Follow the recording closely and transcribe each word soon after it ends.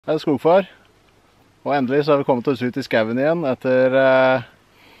Det er Skogfar, og endelig så har vi kommet oss ut i skogen igjen etter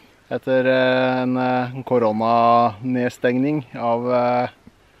en koronanedstengning av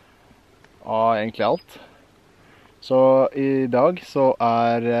egentlig alt. Så i dag så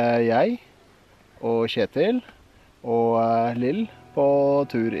er jeg og Kjetil og Lill på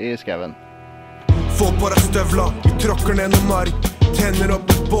tur i skogen. Få på deg støvla, vi tråkker ned noe mark. Tenner opp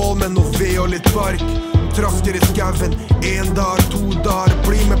et bål med noe ved og litt bark. Trasker i skogen, 1 dag, 2 dager.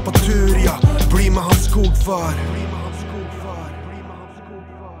 Bli med på tur, ja, bli med han Skogfar.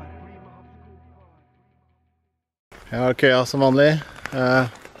 Jeg har køya som vanlig.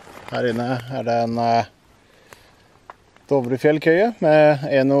 Her inne er det en Dovrefjellkøye med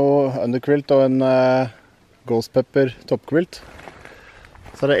en underquilt og en ghost pepper toppquilt.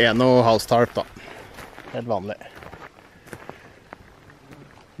 Så er det en house tarp da. Helt vanlig.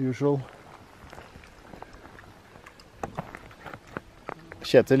 Usual.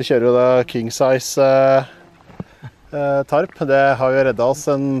 Kjetil kjører jo da king size tarp. Det har jo reddet oss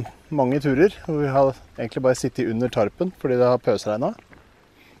mange turer. Og vi har egentlig bare sittet under tarpen fordi det har pøsregnet.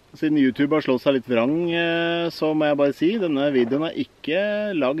 Siden YouTube har slått seg litt vrang, så må jeg bare si, denne videoen er ikke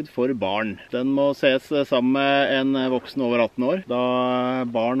lagd for barn. Den må ses sammen med en voksen over 18 år, da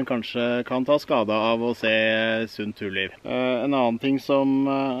barn kanskje kan ta skade av å se sunt turliv. En annen ting som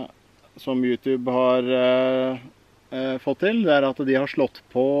YouTube har fått til, det er at de har slått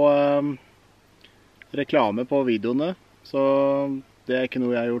på reklame på videoene, så det er ikke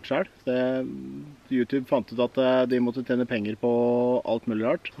noe jeg har gjort selv. YouTube fant ut at de måtte tjene penger på alt mulig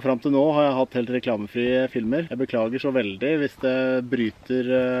rart. Frem til nå har jeg hatt helt reklamefrie filmer. Jeg beklager så veldig hvis det bryter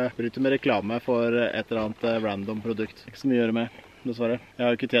med reklame for et eller annet random produkt. Ikke så mye å gjøre med, dessverre. Jeg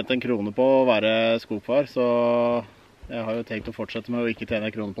har jo ikke tjent en krone på å være skogfar, så jeg har jo tenkt å fortsette med å ikke tjene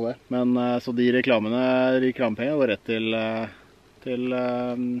en krone på det. Men så de reklamepengene går rett til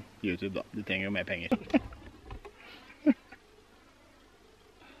YouTube da. De trenger jo mer penger.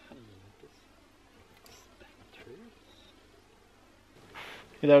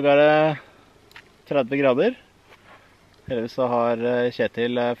 I dag er det 30 grader. Heldigvis så har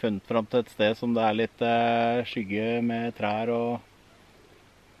Kjetil funnet frem til et sted som det er litt skygge med trær og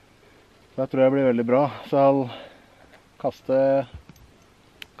det tror jeg blir veldig bra. Så I'll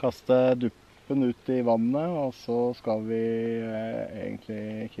kaste duppen ut i vannet, og så skal vi egentlig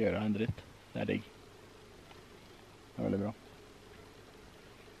ikke gjøre en dritt. Det er digg. Det er veldig bra.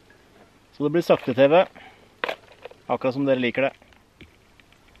 Så det blir sakte TV, akkurat som dere liker det.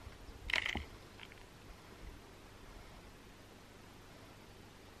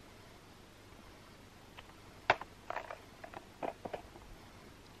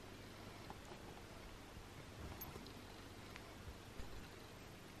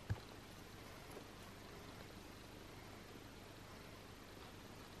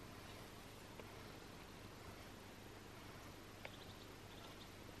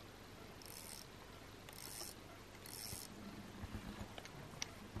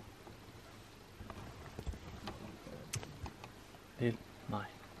 Lill, nei.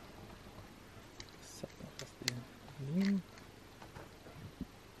 Sett meg fast i min.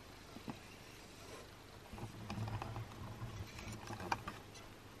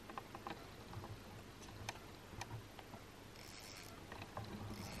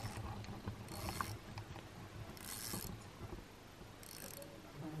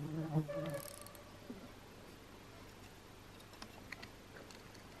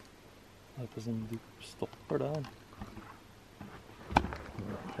 Det er på sånn dyp stopper der.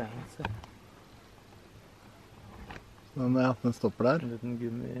 Den stopper der. En liten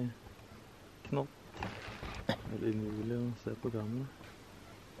gummiknopp. Veldig mulig å se på kamera.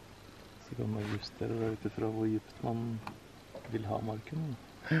 Så kan man justere det ut ifra hvor dypt man vil ha marken.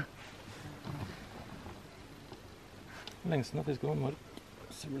 Lenge siden jeg fisket med mark.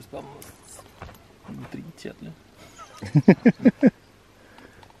 Så blir det spennende. Dritkjedelig.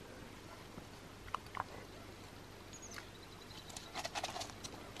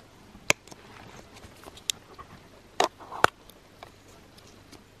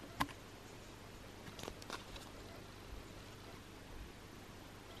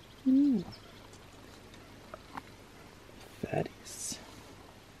 Færis.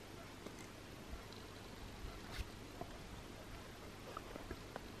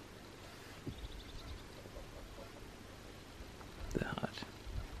 Det her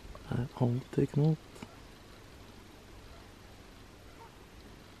er alltid knop.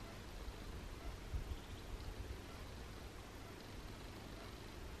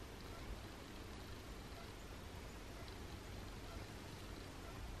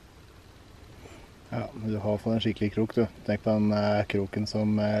 Ja, men du har fått en skikkelig krok, du. Tenk på den kroken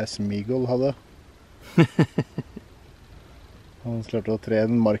som Smigol hadde. Han klarte å tre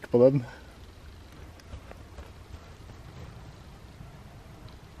en mark på den.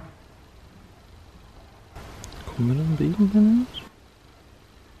 Kommer en bil den her?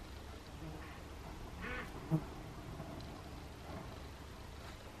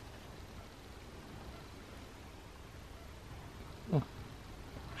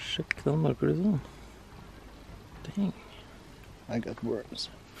 Sjekk den marklyset. Dang. I got worms.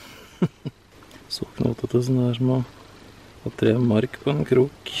 Så knotete sånn der som å tre mark på en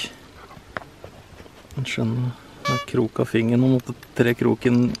krok. Man skjønner, med krok av fingeren og måtte tre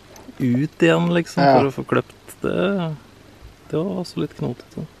kroken ut igjen, liksom, for å få kløpt det. Det var også litt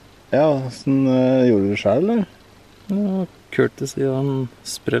knotete. Ja, sånn gjorde du det selv, eller? Ja, Curtis i en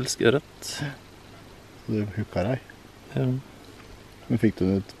sprelsk ørret. Så du hooka deg? Ja. Men fikk du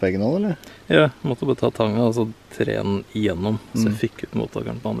den ut på egen hånd, eller? Ja, måtte bare ta tanga og så tre den igjennom. Så jeg fikk ut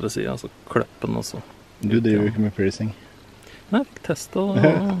mottakeren på andre siden, så kløpp den også. Du driver jo ikke med piercing. Nei, jeg fikk teste og...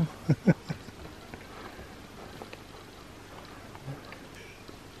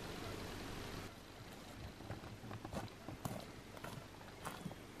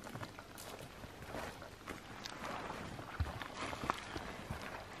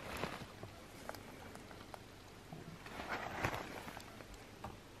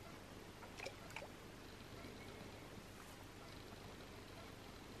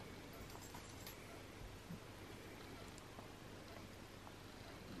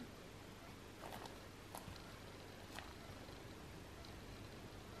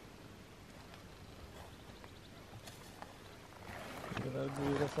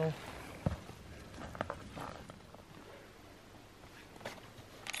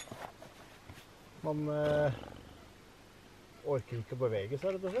 Man orker ikke å bevege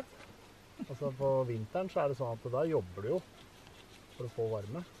seg, rett og slett. Altså på vinteren så er det sånn at da jobber du jo for å få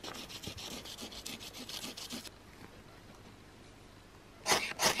varme.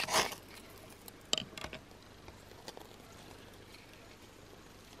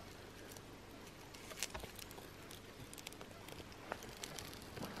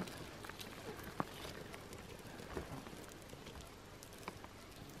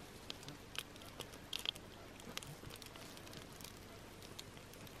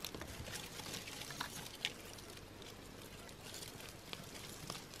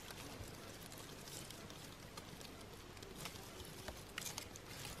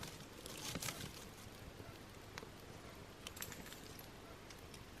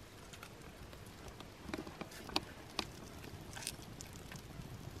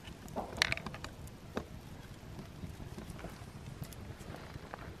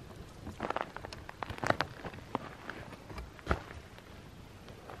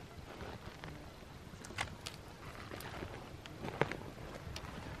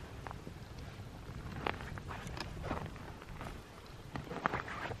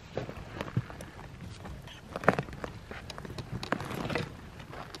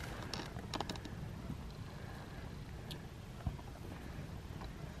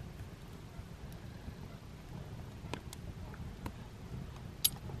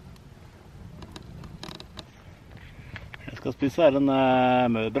 Skal spise er en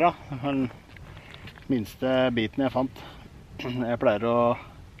mødra, den minste biten jeg fant. Jeg pleier å,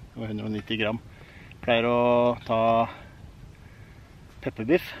 det var 190 gram, pleier å ta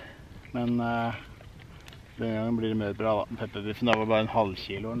pepperbiff, men denne gangen blir det mødra da. Pepperbiffen da var bare en halv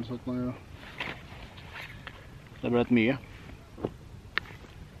kilo eller noe sånt. Det ble et mye.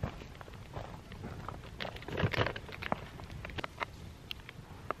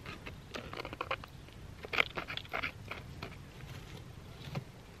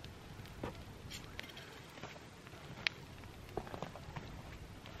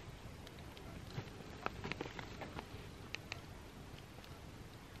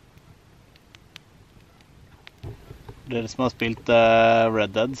 Dere som har spilt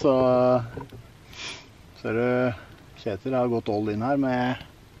Red Dead, så ser du Kjetil har gått all in her med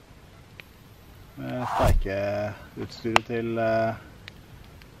steikeutstyret til hva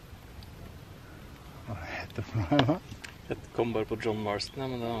heter det for noe da? Det kom bare på John Marston, ja,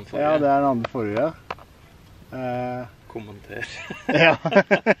 men det er den forrige. Ja, det er den andre forrige. Kommenter. Ja.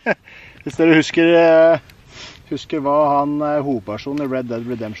 Hvis dere husker hva han hovedpersonen i Red Dead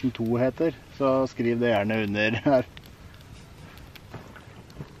Redemption 2 heter, så skriv det gjerne under her.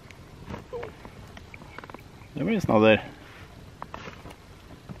 Det blir snadder.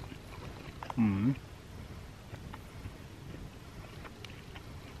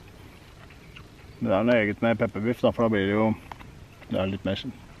 Det er noe eget med pepperbiff, da, for da blir det jo litt mer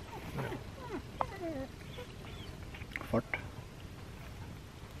sånn.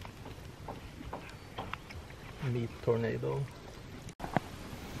 Meat tornado.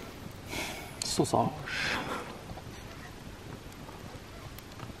 Sausage.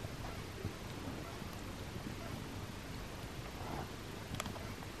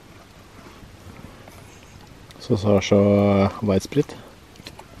 Sausage og whitesprit.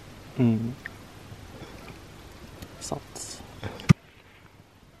 Sats.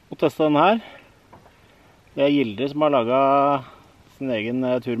 Og teste den her. Det er Gilde som har laget sin egen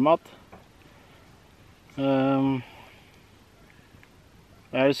turmat.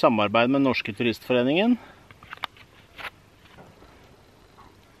 Det er i samarbeid med Norske Turistforeningen.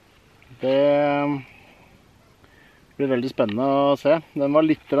 Det blir veldig spennende å se. Den var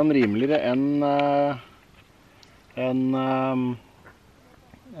litt rimeligere enn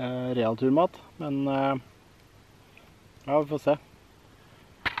real turmat, men ja, vi får se.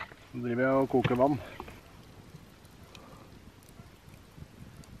 Nå driver jeg og koker vann.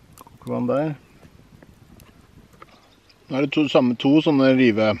 Koker vann der. Nå er det to sånne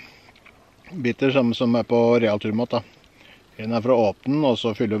rivebiter, samme som er på real turmat da. En er fra å åpne den, og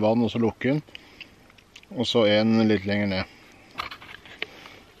så fylle vann, og så lukke den. Og så en litt lenger ned.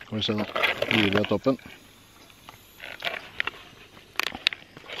 Skal vi se da. River av toppen.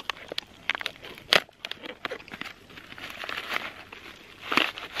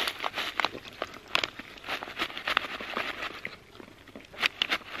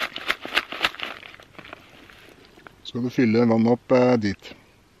 Skal du fylle vannet opp dit.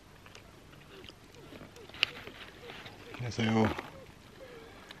 Det ser jo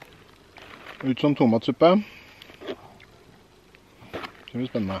ut som tomatsuppe. Det blir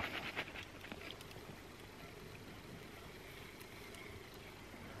spennende.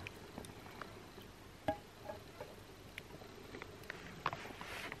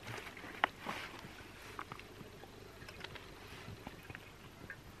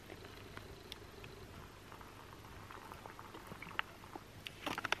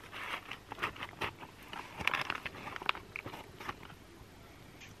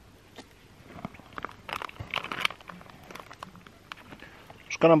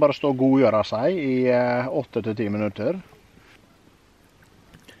 Så kan den bare stå og godgjøre seg i 8-10 minutter.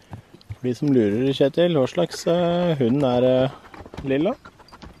 For de som lurer, Kjetil, hva slags hund er Lill da?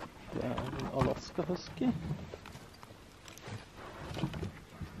 Det er en Alaska husky.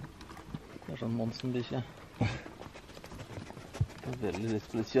 Det er sånn monsenbikkje. Det er veldig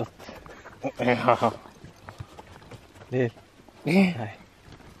lyst på litt kjøtt. Ja. Lill. Nei.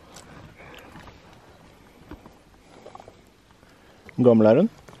 Hvor gammel er hun?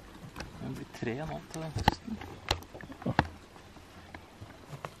 Den blir 3 nå til høsten.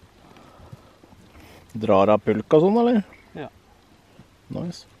 Drar av pulk og sånn, eller? Ja.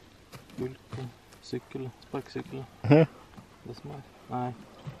 Nice. Pulk, sykkel, sparksykkel. Ja. Det som er. Nei.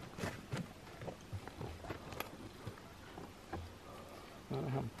 Jeg har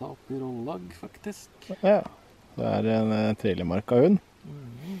hentet opp i rollag, faktisk. Ja. Det er en trillemarka hund.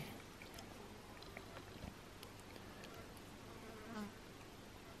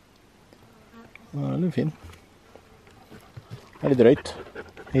 Den er litt fin. Det er litt drøyt.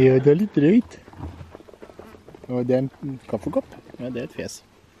 Ja, det er litt drøyt. Og det er en kaffekopp. Ja, det er et fjes.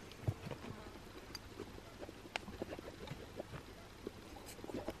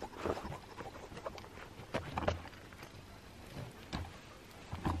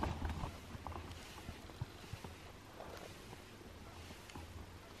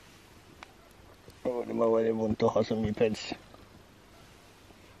 Det må være vondt å ha så mye pels.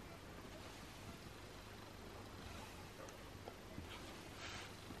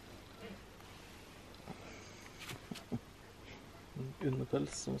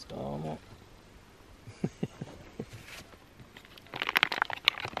 Underpels som skal ha nå.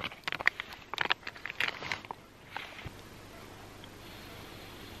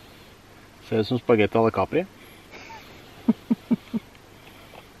 Ser ut som spagetti alla Capri.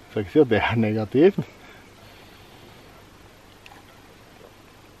 Skal ikke si at det er negativt.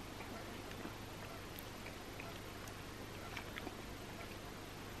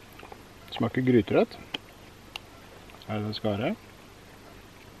 Smaker gryterødt. Er det skare?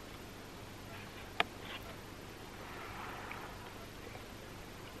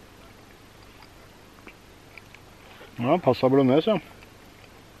 Ja, pasta bolognese,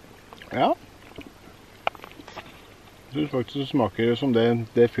 ja. Jeg synes faktisk det smaker som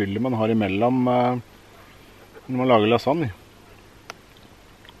det fyllet man har imellom når man lager lasagne.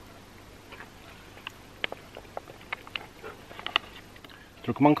 Jeg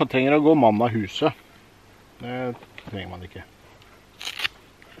tror ikke man trenger å gå mann av huset. Det trenger man ikke.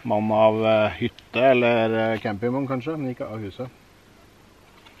 Mann av hytte eller campingvogn kanskje, men ikke av huset.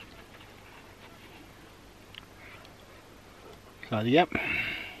 Jeg vet ikke.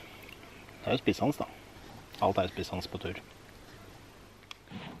 Det er jo spissans da. Alt er spissans på tur.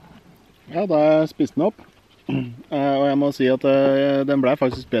 Ja, da har jeg spist den opp. Og jeg må si at den ble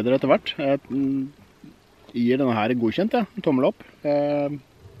faktisk bedre etter hvert. Jeg gir denne her godkjent, ja. Tommel opp. Jeg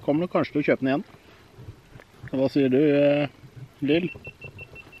kommer nok kanskje til å kjøpe den igjen. Hva sier du, Lill?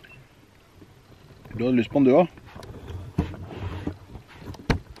 Du hadde lyst på den du også?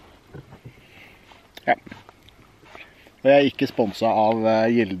 Ja. Og jeg er ikke sponset av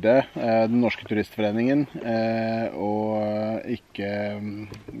Gilde, den norske turistforeningen, og ikke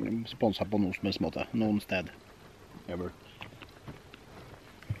sponset på noen som helst måte, noen sted.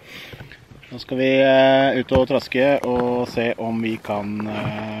 Nå skal vi ut og traske og se om vi kan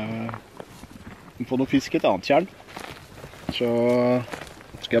få noe fisk i et annet tjern. Så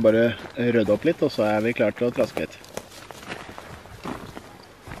skal jeg bare rydde opp litt, og så er vi klare til å traske litt.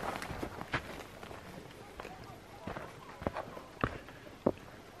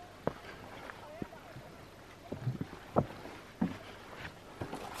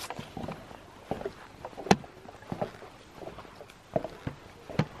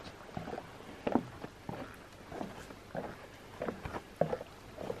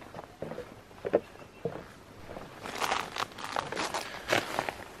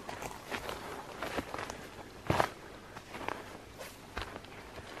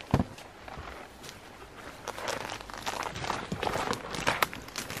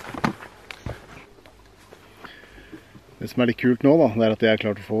 Det som er litt kult nå da, det er at jeg har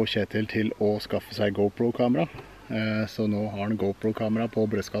klart å få Kjetil til å skaffe seg GoPro-kamera. Så nå har han GoPro-kamera på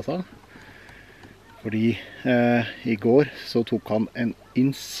brystkassa. Fordi i går så tok han en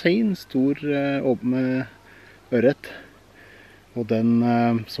insane stor ørret. Og den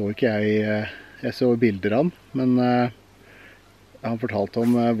så ikke jeg så bilder av den, men han fortalte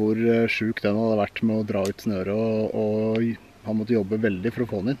om hvor syk den hadde vært med å dra ut snøret, og han måtte jobbe veldig for å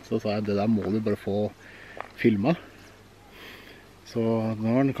få den inn. Så sa jeg, det der må du bare få filmet. Så nå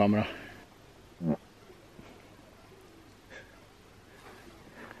har den kamera.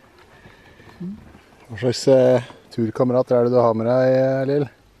 Hva slags turkamerater er det du har med deg, Lill?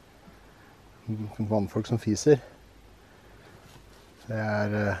 Mannfolk som fiser. Det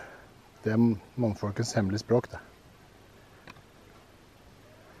er mannfolkens hemmelige språk, det.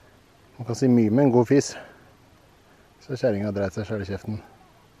 Man kan si mye med en god fis. Så kjæringen har dreit seg selv i kjeften.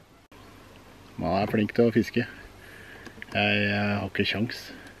 Man er flink til å fiske. Jeg har ikke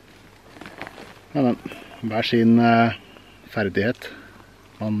sjans. Men hver sin ferdighet.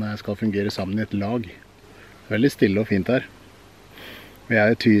 Man skal fungere sammen i et lag. Veldig stille og fint her. Vi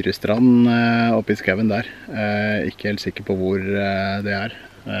er i Tyrestrand oppe i skauen der. Ikke helt sikker på hvor det er.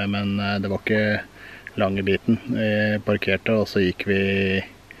 Men det var ikke lange biten. Vi parkerte, og så gikk vi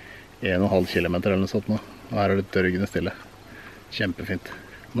 1,5 kilometer eller noe sånt nå. Og her er det dørgende stille. Kjempefint.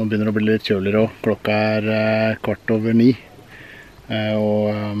 Nå begynner det å bli litt kjøligere også. Klokka er 8:15.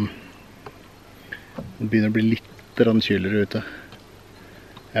 Og det begynner å bli litt kjøligere ute.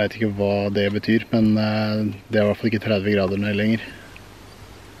 Jeg vet ikke hva det betyr, men det er i hvert fall ikke 30 grader lenger.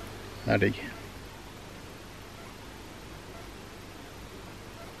 Det er digg.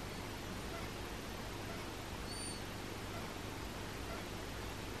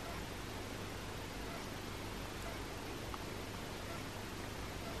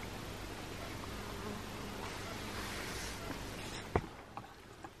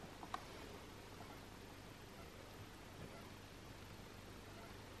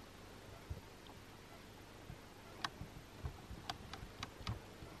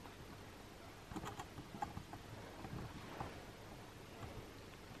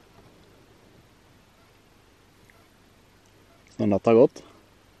 Når natta har gått.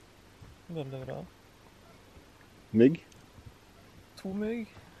 Veldig bra. Mygg? 2 mygg.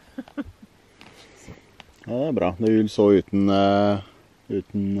 Ja, det er bra. Du så uten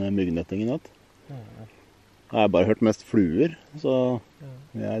myggnetting i natt. Jeg har bare hørt mest fluer, så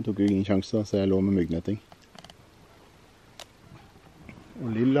jeg tok jo ingen sjanse, så jeg lå med myggnetting. Og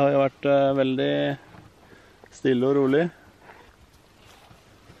Lill har jo vært veldig stille og rolig.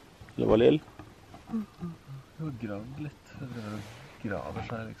 Det var Lill. Du har gravd litt. Det graver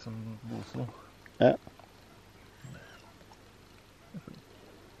seg liksom boso. Ja.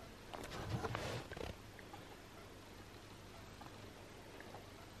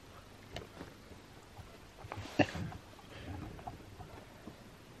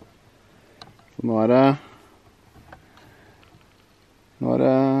 Så nå er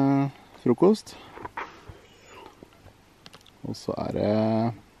det frokost. Og så er det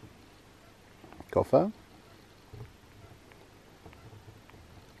kaffe.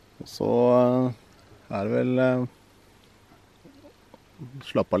 Og så er det vel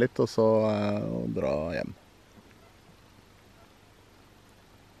slappe av litt, og så dra hjem.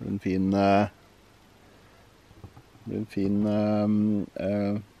 Det blir en fin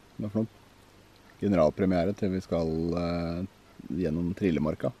hva for noe? Generalpremiere til vi skal gjennom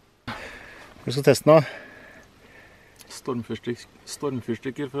Trillemarka. Vi skal teste nå.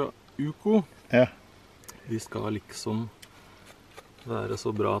 Stormfyrstikker fra Uco. Ja. De skal liksom være så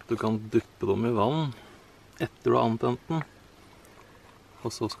bra at du kan duppe dem i vann etter du har antent den.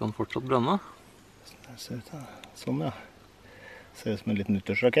 Og så skal den fortsatt brenne. Det ser ut da. Sånn, ja. Ser ut som en liten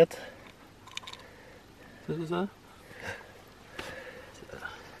nyttårsrakett. Det synes jeg.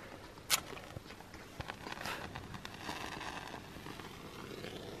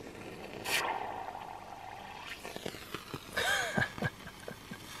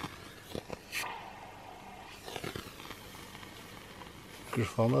 Hvor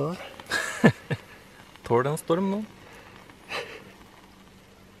faen er det der? Tål en storm nå.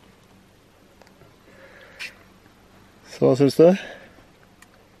 Så hva synes du?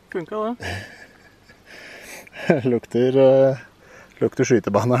 Funka det. Lukter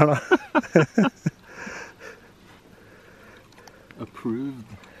skytebane her da. Approved.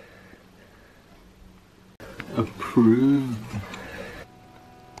 Approved.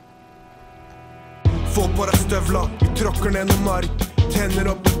 Få på deg støvla, vi tråkker ned noen mark. Tenner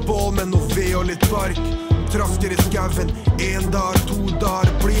opp et bål med noe ved og litt bark. Trasker i skaven, 1 dag, 2 dager.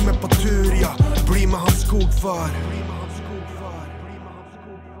 Bli med på tur, ja. Bli med han Skogfar.